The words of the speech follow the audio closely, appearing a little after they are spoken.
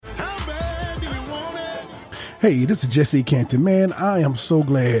Hey, this is Jesse Canty. Man, I am so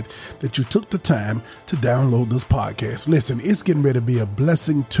glad that you took the time to download this podcast. Listen, it's getting ready to be a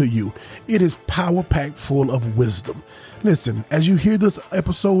blessing to you. It is power-packed full of wisdom. Listen, as you hear this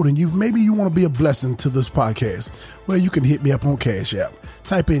episode and maybe you want to be a blessing to this podcast, well, you can hit me up on Cash App.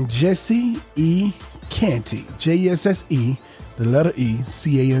 Type in Jesse E. Canty, Jesse, the letter E,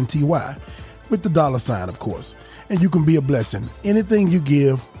 Canty, with the $, of course. And you can be a blessing. Anything you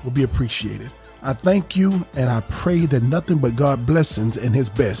give will be appreciated. I thank you, and I pray that nothing but God's blessings and his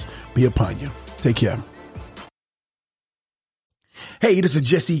best be upon you. Take care. Hey, this is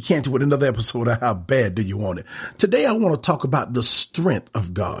Jesse Canty with another episode of How Bad Do You Want It? Today, I want to talk about the strength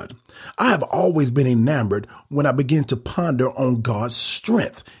of God. I have always been enamored when I begin to ponder on God's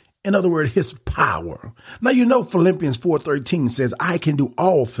strength. In other words, his power. Now, you know, Philippians 4:13 says, I can do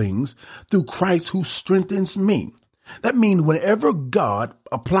all things through Christ who strengthens me. That means whenever God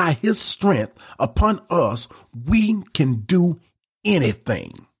apply his strength upon us, we can do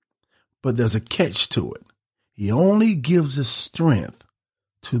anything. But there's a catch to it. He only gives his strength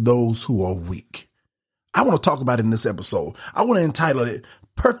to those who are weak. I want to talk about it in this episode. I want to entitle it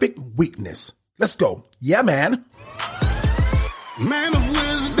Perfect Weakness. Let's go. Yeah, man. Man of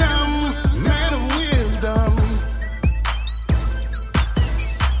wisdom, man of wisdom.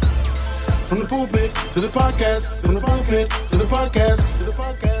 From the pulpit to the podcast, from the pulpit to the podcast,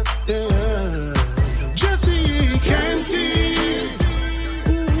 yeah. Jesse Canty.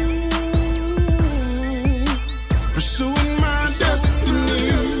 Pursuing my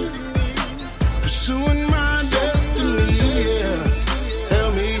destiny. Pursuing my destiny, yeah.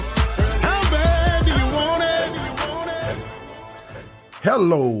 Tell me, how bad do you want it?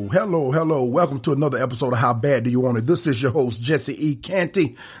 Hello. Welcome to another episode of How Bad Do You Want It? This is your host, Jesse E.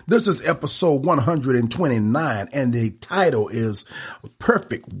 Canty. This is episode 129, and the title is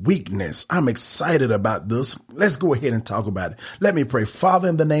Perfect Weakness. I'm excited about this. Let's go ahead and talk about it. Let me pray. Father,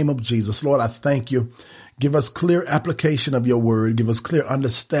 in the name of Jesus, Lord, I thank you. Give us clear application of your word. Give us clear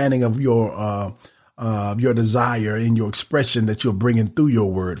understanding of your desire and your expression that you're bringing through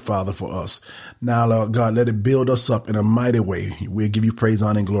your word, Father, for us. Now, Lord God, let it build us up in a mighty way. We'll give you praise,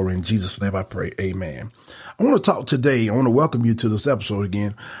 honor, and glory. In Jesus' name I pray. Amen. I want to talk today. I want to welcome you to this episode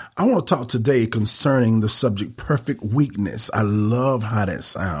again. I want to talk today concerning the subject, perfect weakness. I love how that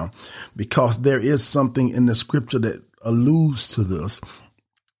sounds because there is something in the scripture that alludes to this.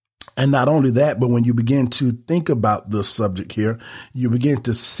 And not only that, but when you begin to think about this subject here, you begin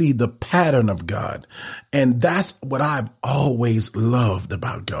to see the pattern of God. And that's what I've always loved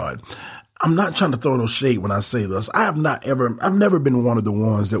about God. I'm not trying to throw no shade when I say this. I've never been one of the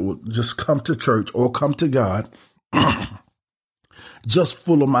ones that would just come to church or come to God just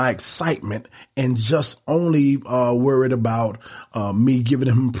full of my excitement and just only worried about me giving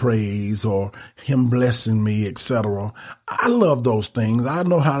him praise or him blessing me, etc. I love those things. I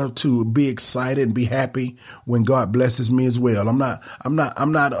know how to be excited and be happy when God blesses me as well. I'm not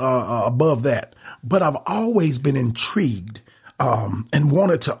above that, but I've always been intrigued and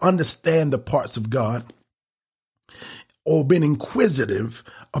wanted to understand the parts of God or been inquisitive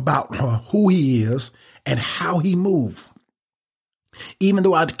about who he is and how he moves. Even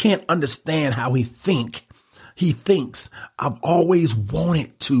though I can't understand how he thinks, I've always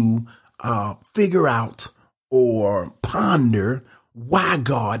wanted to figure out or ponder why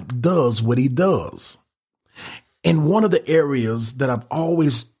God does what he does. And one of the areas that I've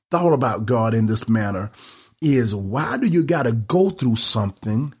always thought about God in this manner is, why do you got to go through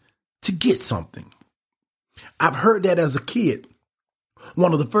something to get something? I've heard that as a kid.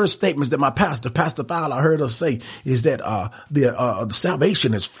 One of the first statements that my Pastor Fowler, heard us say is that the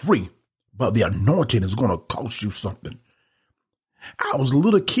salvation is free, but the anointing is going to cost you something. I was a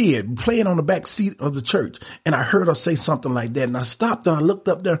little kid playing on the back seat of the church, and I heard her say something like that. And I stopped and I looked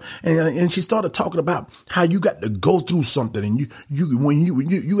up there, and she started talking about how you got to go through something, and you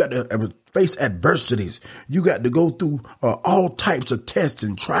got to face adversities. You got to go through all types of tests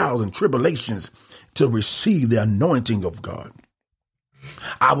and trials and tribulations to receive the anointing of God.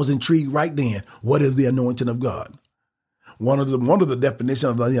 I was intrigued right then. What is the anointing of God? One of the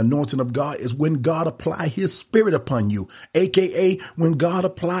definitions of the anointing of God is when God apply his spirit upon you, aka when God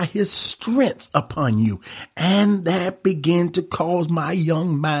apply his strength upon you. And that began to cause my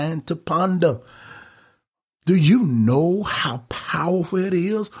young mind to ponder. Do you know how powerful it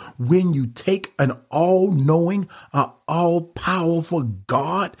is when you take an all-knowing, all-powerful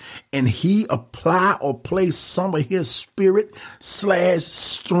God and he apply or place some of his spirit /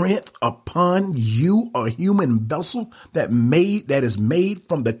 strength upon you, a human vessel that is made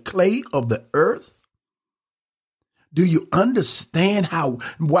from the clay of the earth? Do you understand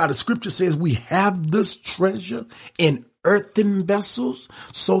why the scripture says we have this treasure in earthen vessels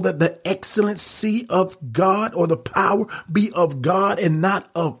so that the excellency of God or the power be of God and not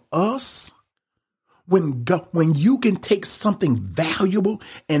of us? When you can take something valuable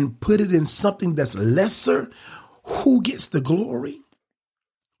and put it in something that's lesser, who gets the glory?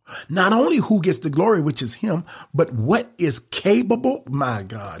 Not only who gets the glory, which is him, but what is capable. My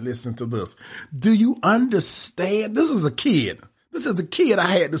God, listen to this. Do you understand? This is a kid. I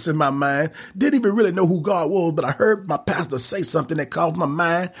had this in my mind. Didn't even really know who God was, but I heard my pastor say something that caused my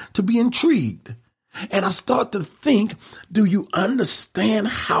mind to be intrigued. And I start to think, do you understand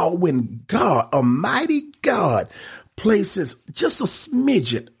how when God, Almighty God, places just a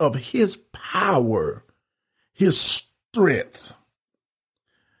smidget of his power, his strength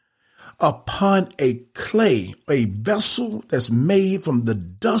upon a clay, a vessel that's made from the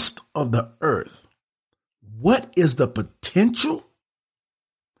dust of the earth, what is the potential?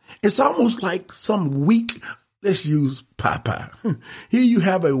 It's almost like some weak, let's use Popeye. Here you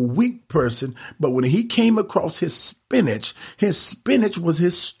have a weak person, but when he came across his spinach was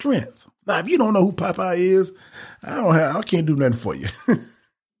his strength. Now, if you don't know who Popeye is, I can't do nothing for you.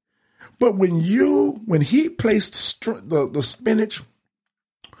 But when he placed the spinach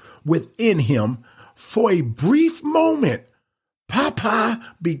within him, for a brief moment, Popeye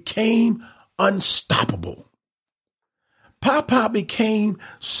became unstoppable. Popeye became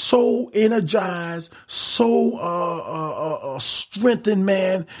so energized, so strengthened,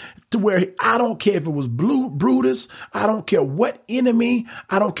 man, to where I don't care if it was Brutus, I don't care what enemy,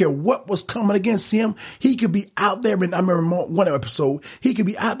 I don't care what was coming against him. He could be out there, and I remember one episode, he could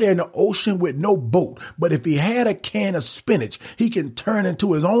be out there in the ocean with no boat, but if he had a can of spinach, he can turn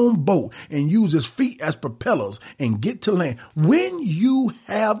into his own boat and use his feet as propellers and get to land. When you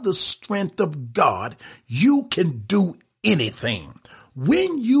have the strength of God, you can do anything.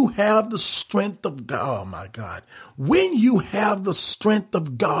 When you have the strength of God, oh my God, when you have the strength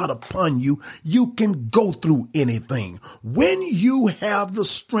of God upon you, you can go through anything. When you have the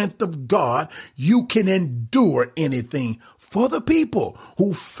strength of God, you can endure anything. For the people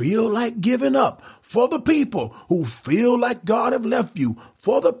who feel like giving up, for the people who feel like God have left you,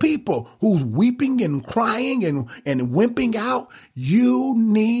 for the people who's weeping and crying and wimping out, you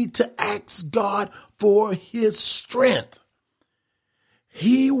need to ask God for his strength.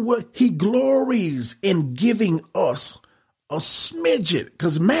 He glories in giving us a smidget.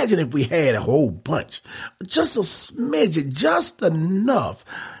 Because imagine if we had a whole bunch, just a smidget, just enough.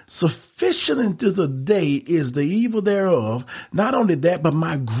 Sufficient unto the day is the evil thereof. Not only that, but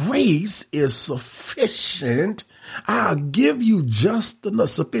my grace is sufficient. I'll give you just enough.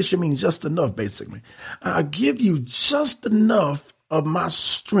 Sufficient means just enough, basically. I'll give you just enough of my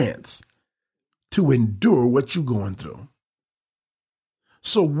strength to endure what you're going through.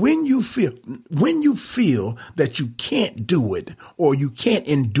 So when you feel that you can't do it, or you can't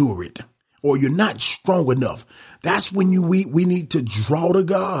endure it, or you're not strong enough, that's when we need to draw to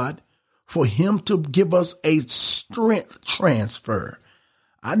God for him to give us a strength transfer.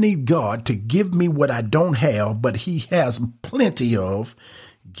 I need God to give me what I don't have, but he has plenty of.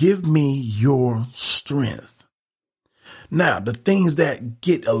 Give me your strength. Now, the things that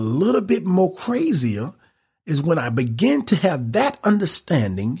get a little bit more crazier is when I begin to have that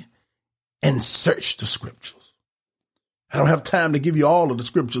understanding and search the scriptures. I don't have time to give you all of the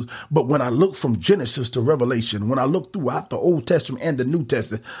scriptures, but when I look from Genesis to Revelation, when I look throughout the Old Testament and the New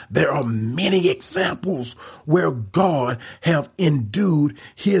Testament, there are many examples where God have endued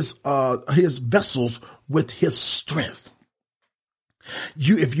his vessels with his strength.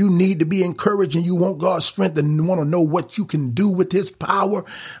 If you need to be encouraged and you want God's strength and you want to know what you can do with his power,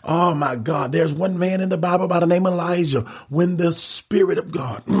 oh my God, there's one man in the Bible by the name of Elijah. When the Spirit of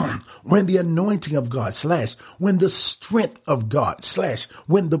God, when the anointing of God / when the strength of God /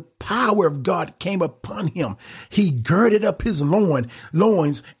 when the power of God came upon him, he girded up his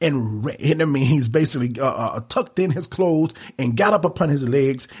loins and he's basically tucked in his clothes and got up upon his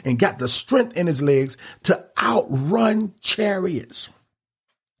legs and got the strength in his legs to outrun chariots.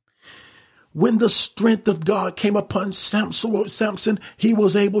 When the strength of God came upon Samson, he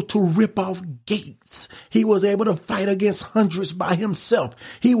was able to rip off gates. He was able to fight against hundreds by himself.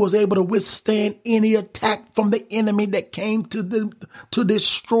 He was able to withstand any attack from the enemy that came to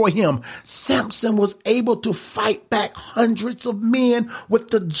destroy him. Samson was able to fight back hundreds of men with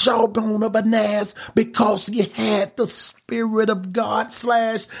the jawbone of an ass because he had the Spirit of God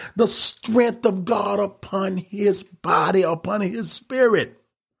 / the strength of God upon his body, upon his spirit.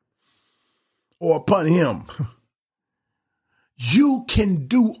 Or upon him. You can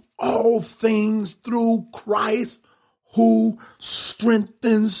do all things through Christ who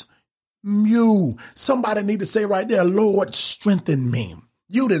strengthens you. Somebody need to say right there, Lord, strengthen me.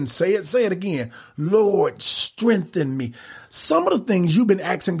 You didn't say it. Say it again. Lord, strengthen me. Some of the things you've been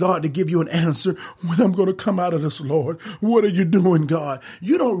asking God to give you an answer, when I'm going to come out of this, Lord, what are you doing, God?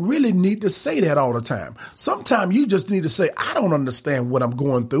 You don't really need to say that all the time. Sometimes you just need to say, I don't understand what I'm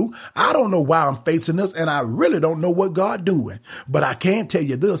going through. I don't know why I'm facing this, and I really don't know what God doing. But I can tell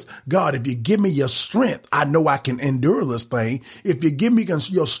you this, God, if you give me your strength, I know I can endure this thing. If you give me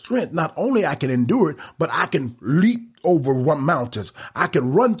your strength, not only I can endure it, but I can leap over mountains. I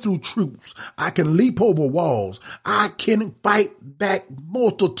can run through troops. I can leap over walls. I can fight back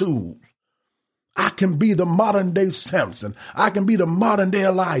multitudes. I can be the modern day Samson. I can be the modern day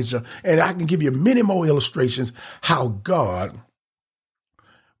Elijah. And I can give you many more illustrations how God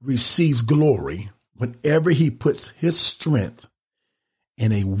receives glory whenever he puts his strength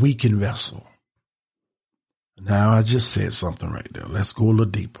in a weakened vessel. Now, I just said something right there. Let's go a little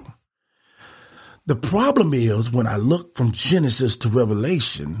deeper. The problem is when I look from Genesis to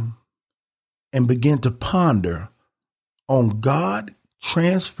Revelation and begin to ponder on God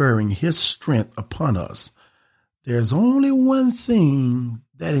transferring his strength upon us, there's only one thing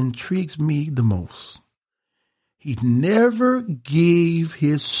that intrigues me the most. He never gave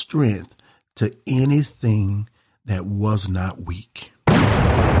his strength to anything that was not weak.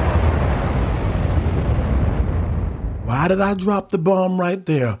 Why did I drop the bomb right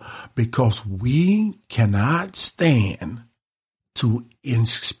there? Because we cannot stand to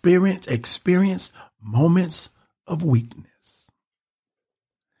experience moments of weakness.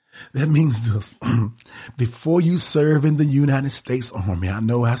 That means this. Before you serve in the United States Army, I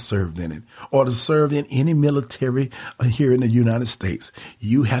know I served in it, or to serve in any military here in the United States,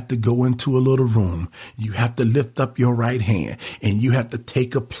 you have to go into a little room. You have to lift up your right hand and you have to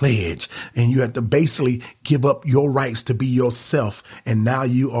take a pledge and you have to basically give up your rights to be yourself. And now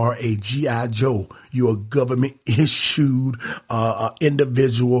you are a G.I. Joe. You're a government issued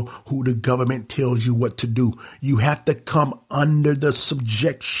individual who the government tells you what to do. You have to come under the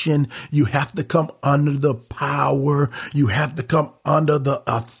subjection. You have to come under the power. You have to come under the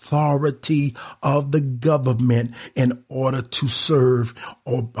authority of the government in order to serve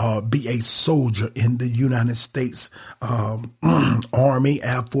or be a soldier in the United States Army,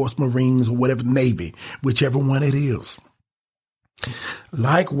 Air Force, Marines, or whatever, Navy, whichever one it is.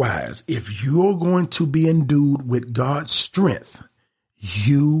 Likewise, if you're going to be endued with God's strength,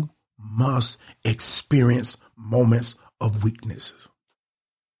 you must experience moments of weaknesses.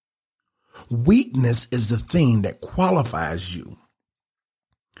 Weakness is the thing that qualifies you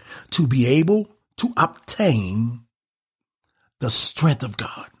to be able to obtain the strength of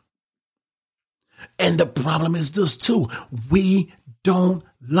God. And the problem is this too. We don't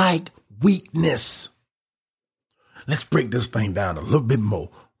like weakness. Let's break this thing down a little bit more.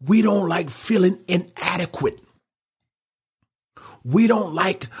 We don't like feeling inadequate. We don't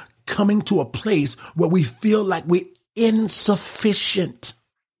like coming to a place where we feel like we're insufficient.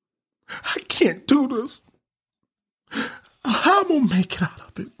 I can't do this. How am I going to make it out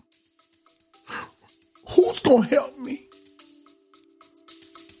of it? Who's going to help me?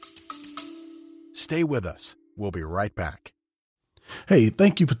 Stay with us. We'll be right back. Hey,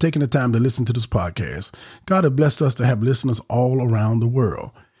 thank you for taking the time to listen to this podcast. God has blessed us to have listeners all around the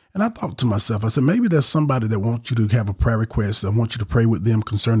world. And I thought to myself, I said, maybe there's somebody that wants you to have a prayer request. I want you to pray with them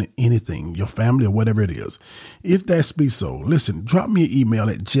concerning anything, your family or whatever it is. If that be so, listen, drop me an email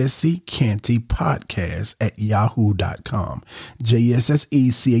at jessecantypodcast@yahoo.com.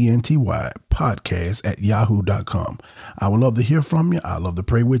 JESSECANTY podcast@yahoo.com. I would love to hear from you. I love to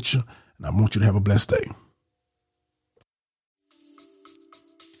pray with you. And I want you to have a blessed day.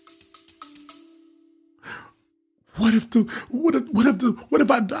 What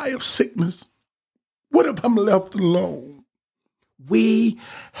if I die of sickness? What if I'm left alone? We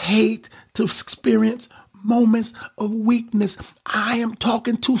hate to experience moments of weakness. I am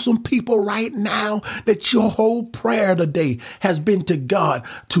talking to some people right now that your whole prayer today has been to God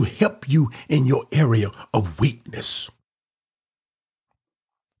to help you in your area of weakness.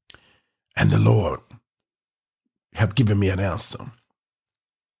 And the Lord have given me an answer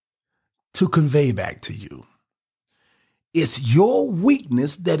to convey back to you. It's your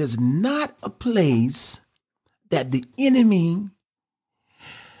weakness that is not a place that the enemy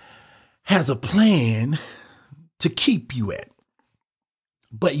has a plan to keep you at.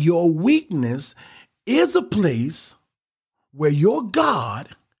 But your weakness is a place where your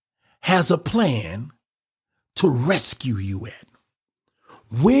God has a plan to rescue you at.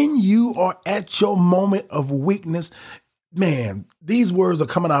 When you are at your moment of weakness, Man, these words are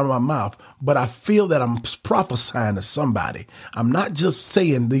coming out of my mouth, but I feel that I'm prophesying to somebody. I'm not just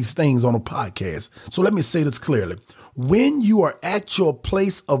saying these things on a podcast. So let me say this clearly. When you are at your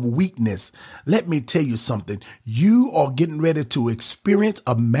place of weakness, let me tell you something. You are getting ready to experience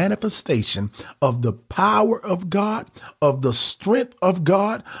a manifestation of the power of God, of the strength of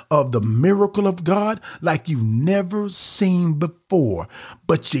God, of the miracle of God like you've never seen before.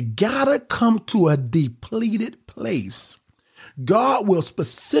 But you gotta come to a depleted place. God will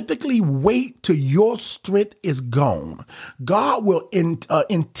specifically wait till your strength is gone. God will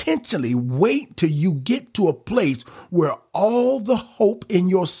intentionally wait till you get to a place where all the hope in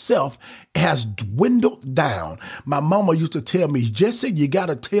yourself has dwindled down. My mama used to tell me, Jesse, you got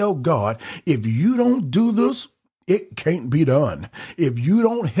to tell God, if you don't do this, it can't be done. If you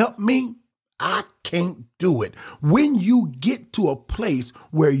don't help me, I can't do it. When you get to a place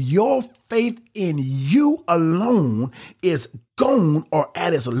where your faith in you alone is gone or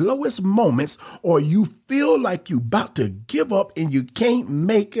at its lowest moments, or you feel like you're about to give up and you can't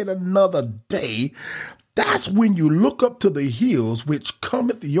make it another day, that's when you look up to the hills which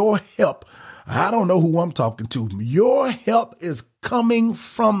cometh your help. I don't know who I'm talking to. Your help is coming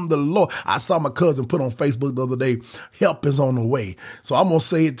from the Lord. I saw my cousin put on Facebook the other day, help is on the way. So I'm going to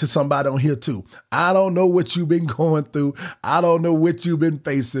say it to somebody on here too. I don't know what you've been going through. I don't know what you've been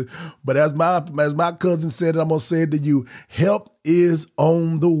facing. But as my cousin said, I'm going to say it to you. Help is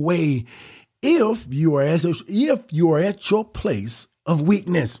on the way if you are at your place of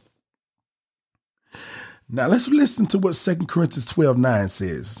weakness. Now let's listen to what 2 Corinthians 12:9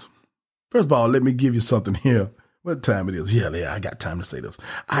 says. First of all, let me give you something here. What time it is? Yeah, I got time to say this.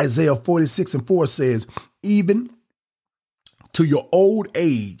 Isaiah 46:4 says, even to your old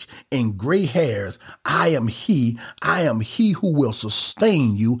age and gray hairs, I am he who will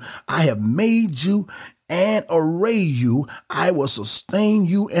sustain you. I have made you and array you. I will sustain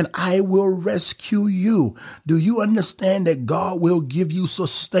you and I will rescue you. Do you understand that God will give you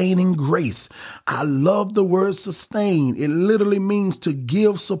sustaining grace? I love the word sustain. It literally means to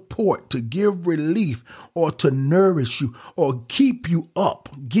give support, to give relief, or to nourish you, or keep you up,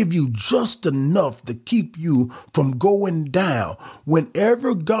 give you just enough to keep you from going down.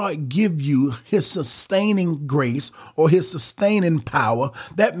 Whenever God gives you his sustaining grace or his sustaining power,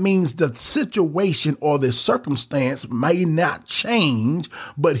 that means the situation or the circumstance may not change,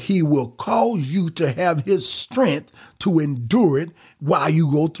 but he will cause you to have his strength to endure it while you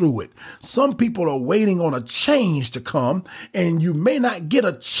go through it. Some people are waiting on a change to come, and you may not get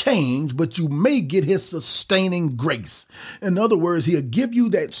a change, but you may get his sustaining grace. In other words, he'll give you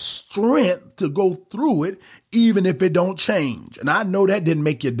that strength to go through it, even if it don't change. And I know that didn't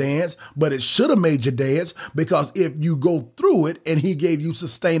make you dance, but it should have made you dance, because if you go through it and he gave you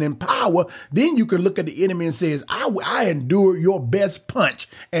sustaining power, then you can look at the enemy and says, I endured your best punch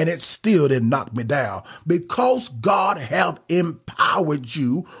and it still didn't knock me down, because God have empowered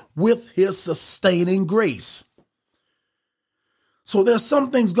you with his sustaining grace. So there's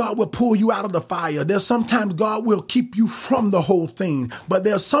some things God will pull you out of the fire. There's sometimes God will keep you from the whole thing. But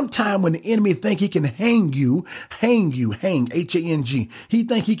there's some time when the enemy think he can hang, H-A-N-G. He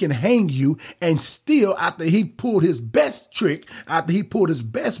think he can hang you, and still after he pulled his best trick, after he pulled his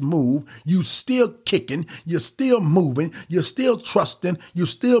best move, you still kicking, you're still moving, you're still trusting, you're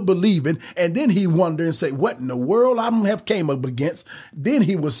still believing. And then he wonder and say, what in the world I don't have came up against? Then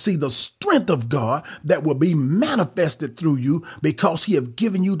he will see the strength of God that will be manifested through you, because he have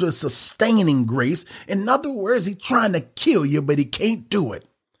given you the sustaining grace. In other words, he's trying to kill you, but he can't do it.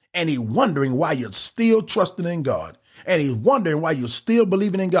 And he's wondering why you're still trusting in God. And he's wondering why you're still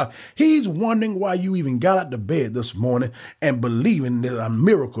believing in God. He's wondering why you even got out of bed this morning and believing that a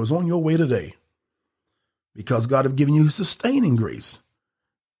miracle is on your way today. Because God have given you sustaining grace.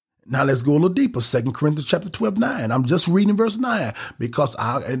 Now let's go a little deeper. 2 Corinthians chapter 12:9. I'm just reading verse 9 because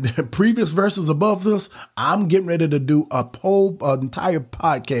in the previous verses above this, I'm getting ready to do an entire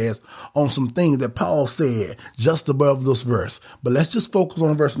podcast on some things that Paul said just above this verse. But let's just focus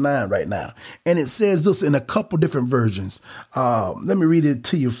on verse 9 right now. And it says this in a couple different versions. Let me read it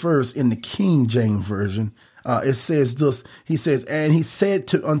to you first in the King James Version. It says this, he says, and he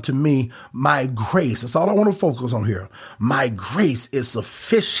said unto me, my grace, that's all I want to focus on here. My grace is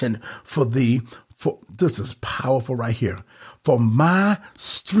sufficient for thee. For this is powerful right here. For my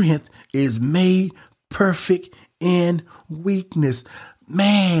strength is made perfect in weakness.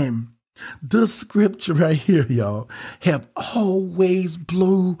 Man, this scripture right here, y'all, have always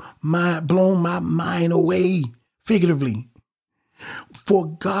blown my mind away, figuratively.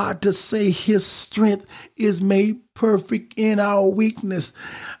 For God to say his strength is made perfect in our weakness.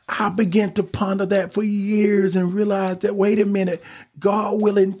 I began to ponder that for years and realize that, wait a minute, God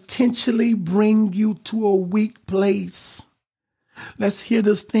will intentionally bring you to a weak place. Let's hear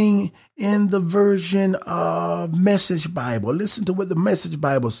this thing in the version of Message Bible. Listen to what the Message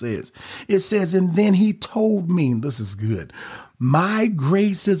Bible says. It says, and then he told me, this is good, my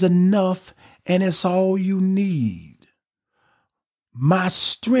grace is enough and it's all you need. My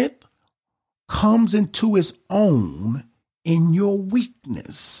strength comes into its own in your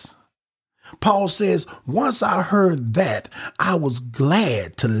weakness. Paul says, once I heard that, I was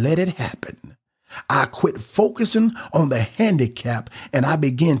glad to let it happen. I quit focusing on the handicap and I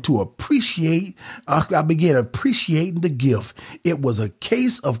began appreciating the gift. It was a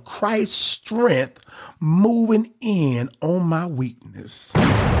case of Christ's strength moving in on my weakness. Man,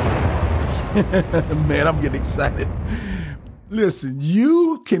 I'm getting excited. Listen,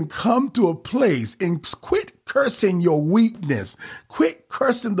 you can come to a place and quit cursing your weakness. Quit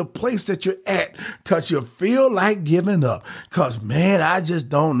cursing the place that you're at because you feel like giving up. Because, man, I just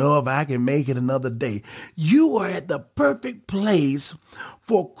don't know if I can make it another day. You are at the perfect place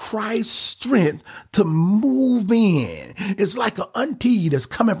for Christ's strength to move in. It's like an auntie that's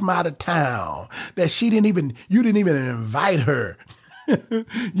coming from out of town that you didn't even invite her.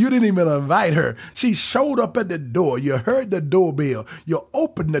 You didn't even invite her. She showed up at the door. You heard the doorbell. You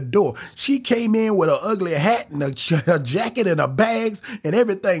opened the door. She came in with an ugly hat and a jacket and her bags and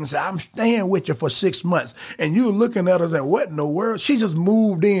everything. Said, I'm staying with you for 6 months. And you looking at her saying, what in the world? She just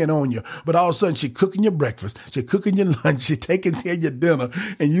moved in on you. But all of a sudden, she cooking your breakfast. She cooking your lunch. She taking care of your dinner.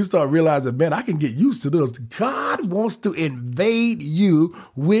 And you start realizing, man, I can get used to this. God wants to invade you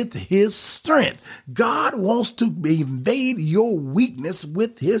with his strength. God wants to invade your weakness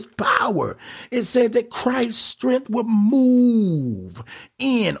with his power. It says that Christ's strength will move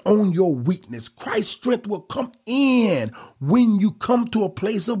in on your weakness. Christ's strength will come in when you come to a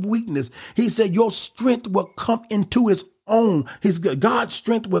place of weakness. He said your strength will come into his own. God's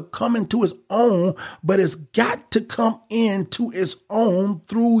strength will come into his own, but it's got to come into its own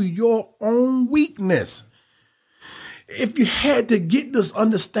through your own weakness. If you had to get this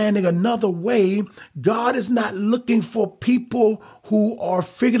understanding another way, God is not looking for people who are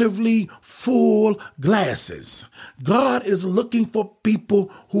figuratively full glasses. God is looking for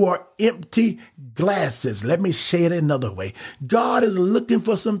people who are empty glasses. Let me say it another way. God is looking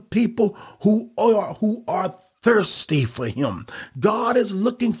for some people who are thirsty for him. God is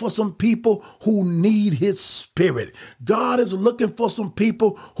looking for some people who need his spirit. God is looking for some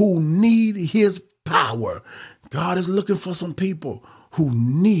people who need his power. God is looking for some people who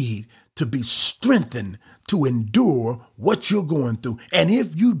need to be strengthened to endure what you're going through. And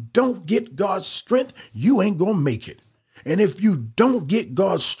if you don't get God's strength, you ain't going to make it. And if you don't get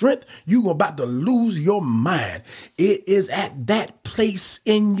God's strength, you're about to lose your mind. It is at that place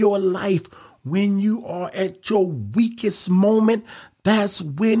in your life when you are at your weakest moment. That's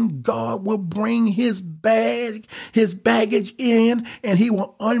when God will bring his baggage in, and he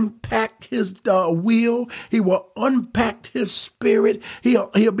will unpack his will. He will unpack his spirit.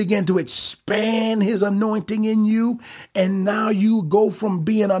 He'll begin to expand his anointing in you. And now you go from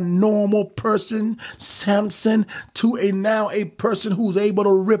being a normal person, Samson, to now a person who's able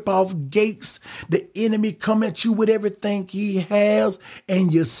to rip off gates. The enemy come at you with everything he has,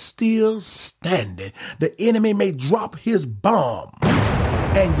 and you're still standing. The enemy may drop his bomb,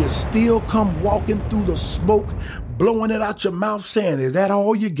 and you still come walking through the smoke, blowing it out your mouth, saying, is that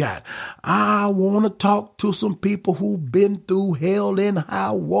all you got? I want to talk to some people who've been through hell and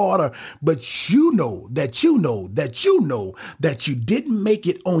high water, but you know that you didn't make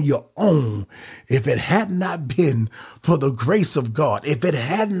it on your own. If it had not been for the grace of God, if it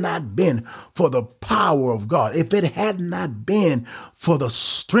had not been for the power of God, if it had not been for the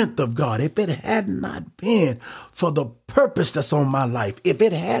strength of God, if it had not been for the purpose that's on my life, if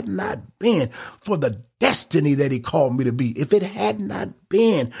it had not been for the destiny that he called me to be, if it had not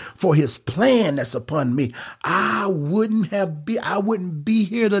been for his plan that's upon me, I wouldn't be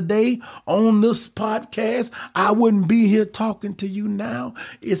here today on this podcast. I wouldn't be here talking to you now.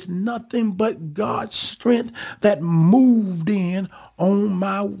 It's nothing but God's strength that moved in on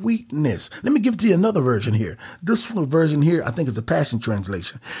my weakness. Let me give to you another version here. This version here, I think, is the Passion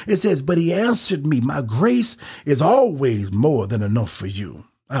Translation. It says, but he answered me, my grace is always more than enough for you.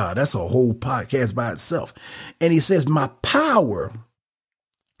 That's a whole podcast by itself. And he says, my power,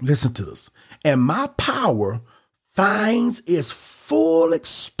 listen to this, and my power finds its full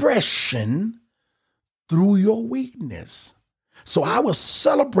expression through your weakness. So I will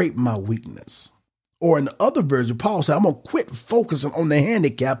celebrate my weakness Or in the other version, Paul said, I'm going to quit focusing on the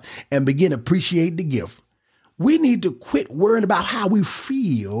handicap and begin to appreciate the gift. We need to quit worrying about how we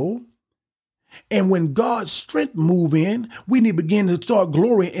feel. And when God's strength move in, we need to begin to start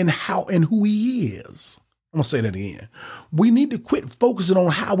glorying in how and who he is. I'm going to say that again. We need to quit focusing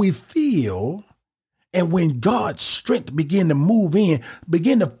on how we feel. And when God's strength begin to move in,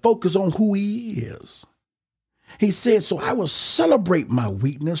 begin to focus on who he is. He said, so I will celebrate my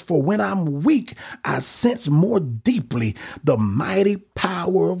weakness, for when I'm weak, I sense more deeply the mighty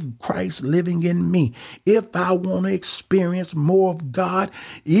power of Christ living in me. If I want to experience more of God,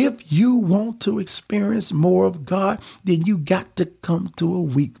 if you want to experience more of God, then you got to come to a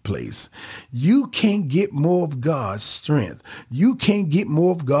weak place. You can't get more of God's strength. You can't get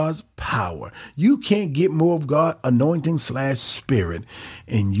more of God's power. You can't get more of God's anointing / spirit,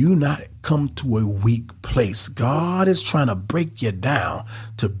 and you not come to a weak place. God is trying to break you down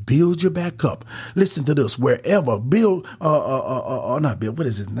to build you back up. Listen to this. Wherever Billy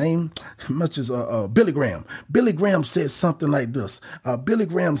Graham. Billy Graham said something like this. Billy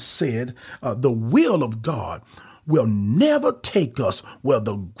Graham said, the will of God will never take us where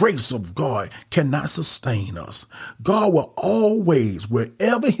the grace of God cannot sustain us. God will always,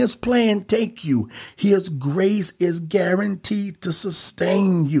 wherever his plan take you, his grace is guaranteed to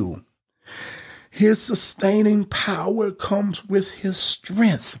sustain you. His sustaining power comes with his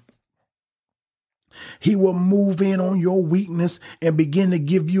strength. He will move in on your weakness and begin to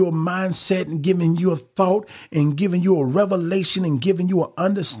give you a mindset and giving you a thought and giving you a revelation and giving you an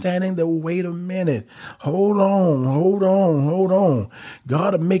understanding that, wait a minute, hold on.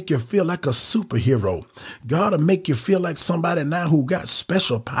 God will make you feel like a superhero. God will make you feel like somebody now who got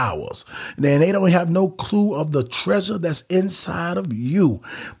special powers. And they don't have no clue of the treasure that's inside of you.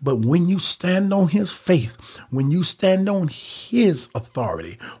 But when you stand on his faith, when you stand on his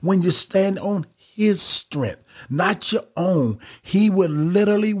authority, when you stand on his strength, not your own, he will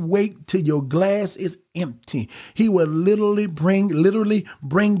literally wait till your glass is empty. He will literally bring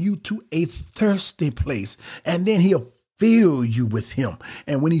you to a thirsty place, and then he'll fill you with him.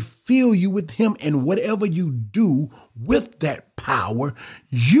 And when he fill you with him, and whatever you do with that power,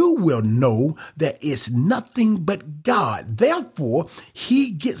 you will know that it's nothing but God. Therefore,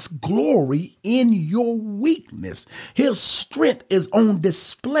 he gets glory in your weakness. His strength is on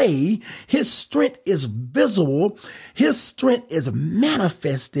display. His strength is visible. His strength is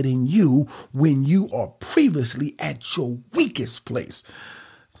manifested in you when you are previously at your weakest place.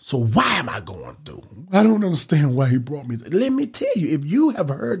 So why am I going through? I don't understand why he brought me. Let me tell you, if you have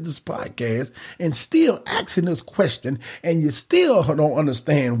heard this podcast and still asking this question and you still don't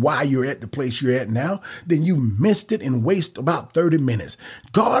understand why you're at the place you're at now, then you missed it and wasted about 30 minutes.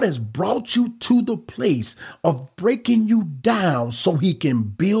 God has brought you to the place of breaking you down so he can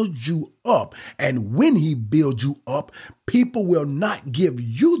build you up. And when he builds you up, people will not give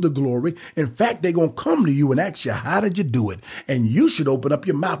you the glory. In fact, they're going to come to you and ask you, how did you do it? And you should open up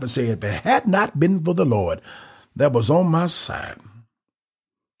your mouth and say, if it had not been for the Lord that was on my side,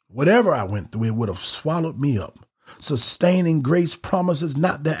 whatever I went through, it would have swallowed me up. Sustaining grace promises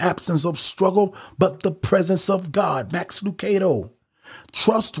not the absence of struggle, but the presence of God. Max Lucado.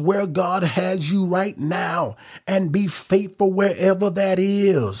 Trust where God has you right now and be faithful wherever that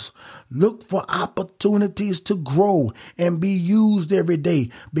is. Look for opportunities to grow and be used every day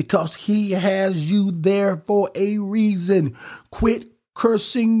because he has you there for a reason. Quit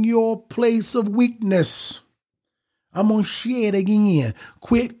cursing your place of weakness. I'm going to share it again.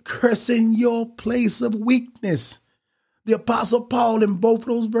 Quit cursing your place of weakness. The Apostle Paul, in both of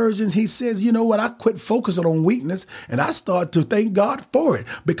those versions, he says, you know what? I quit focusing on weakness and I started to thank God for it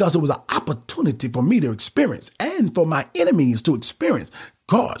because it was an opportunity for me to experience and for my enemies to experience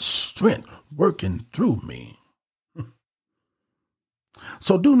God's strength working through me.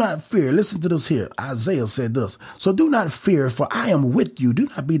 So do not fear. Listen to this here. Isaiah said this. So do not fear, for I am with you. Do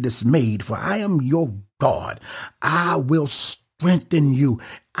not be dismayed, for I am your God. I will strengthen you.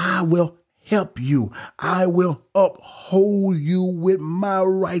 I will help you. I will uphold you with my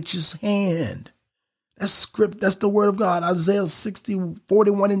righteous hand. That's the word of God. Isaiah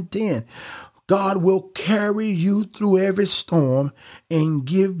 60:41-10. God will carry you through every storm and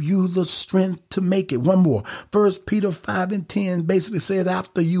give you the strength to make it. One more. 1 Peter 5:10 basically says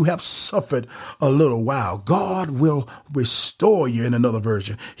after you have suffered a little while, God will restore you. In another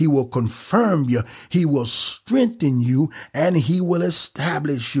version, he will confirm you. He will strengthen you and he will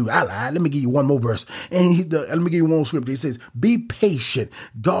establish you. Let me give you one more verse. And let me give you one more scripture. He says, be patient.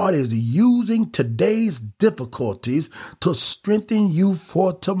 God is using today's difficulties to strengthen you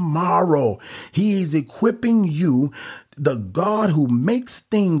for tomorrow. He is equipping you the God who makes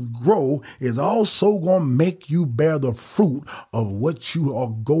things grow is also going to make you bear the fruit of what you are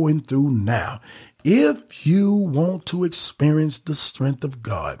going through now. If you want to experience the strength of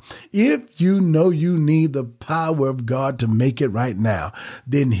God, if you know you need the power of God to make it right now,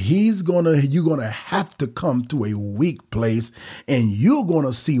 then you're going to have to come to a weak place, and you're going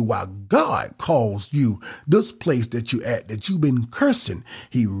to see why God calls you this place that you're at, that you've been cursing.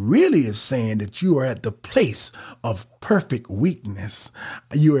 He really is saying that you are at the place of perfect weakness.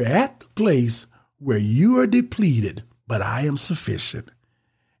 You're at the place where you are depleted, but I am sufficient.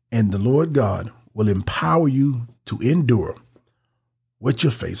 And the Lord God will empower you to endure what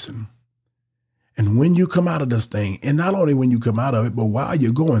you're facing. And when you come out of this thing, and not only when you come out of it, but while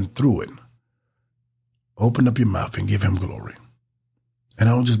you're going through it, open up your mouth and give him glory. And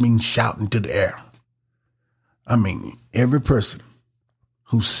I don't just mean shouting to the air. I mean, every person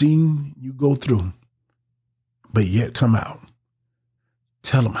who's seen you go through, but yet come out,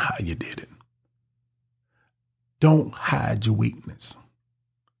 tell them how you did it. Don't hide your weakness.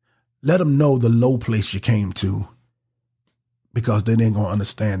 Let them know the low place you came to, because they ain't going to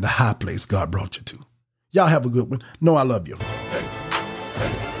understand the high place God brought you to. Y'all have a good one. No, I love you.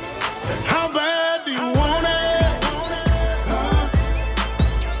 How bad do you want it?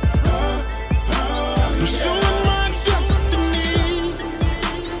 Pursuing my destiny.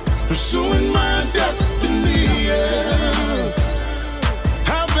 Pursuing my destiny, yeah.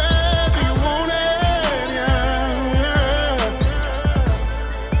 How bad do you want it? Yeah.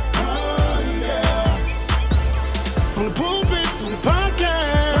 From the pulpit to the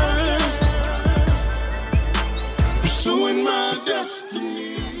podcast, pursuing my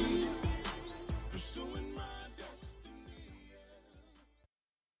destiny. Pursuing my destiny.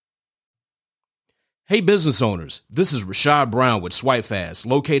 Hey, business owners, this is Rashad Brown with Swipe Fast,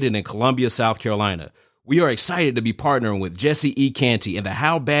 located in Columbia, South Carolina. We are excited to be partnering with Jesse E. Canty and the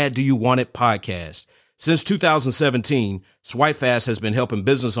How Bad Do You Want It podcast. Since 2017, Swipe Fast has been helping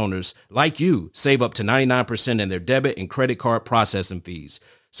business owners like you save up to 99% in their debit and credit card processing fees.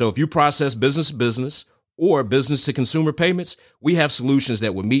 So if you process business to business or business to consumer payments, we have solutions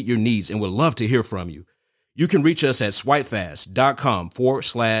that will meet your needs and would love to hear from you. You can reach us at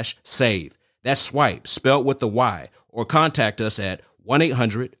swipefast.com/save. That's swipe spelled with the Y, or contact us at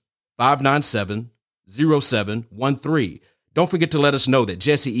 1-800-597-0713. Don't forget to let us know that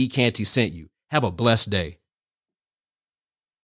Jesse E. Canty sent you. Have a blessed day.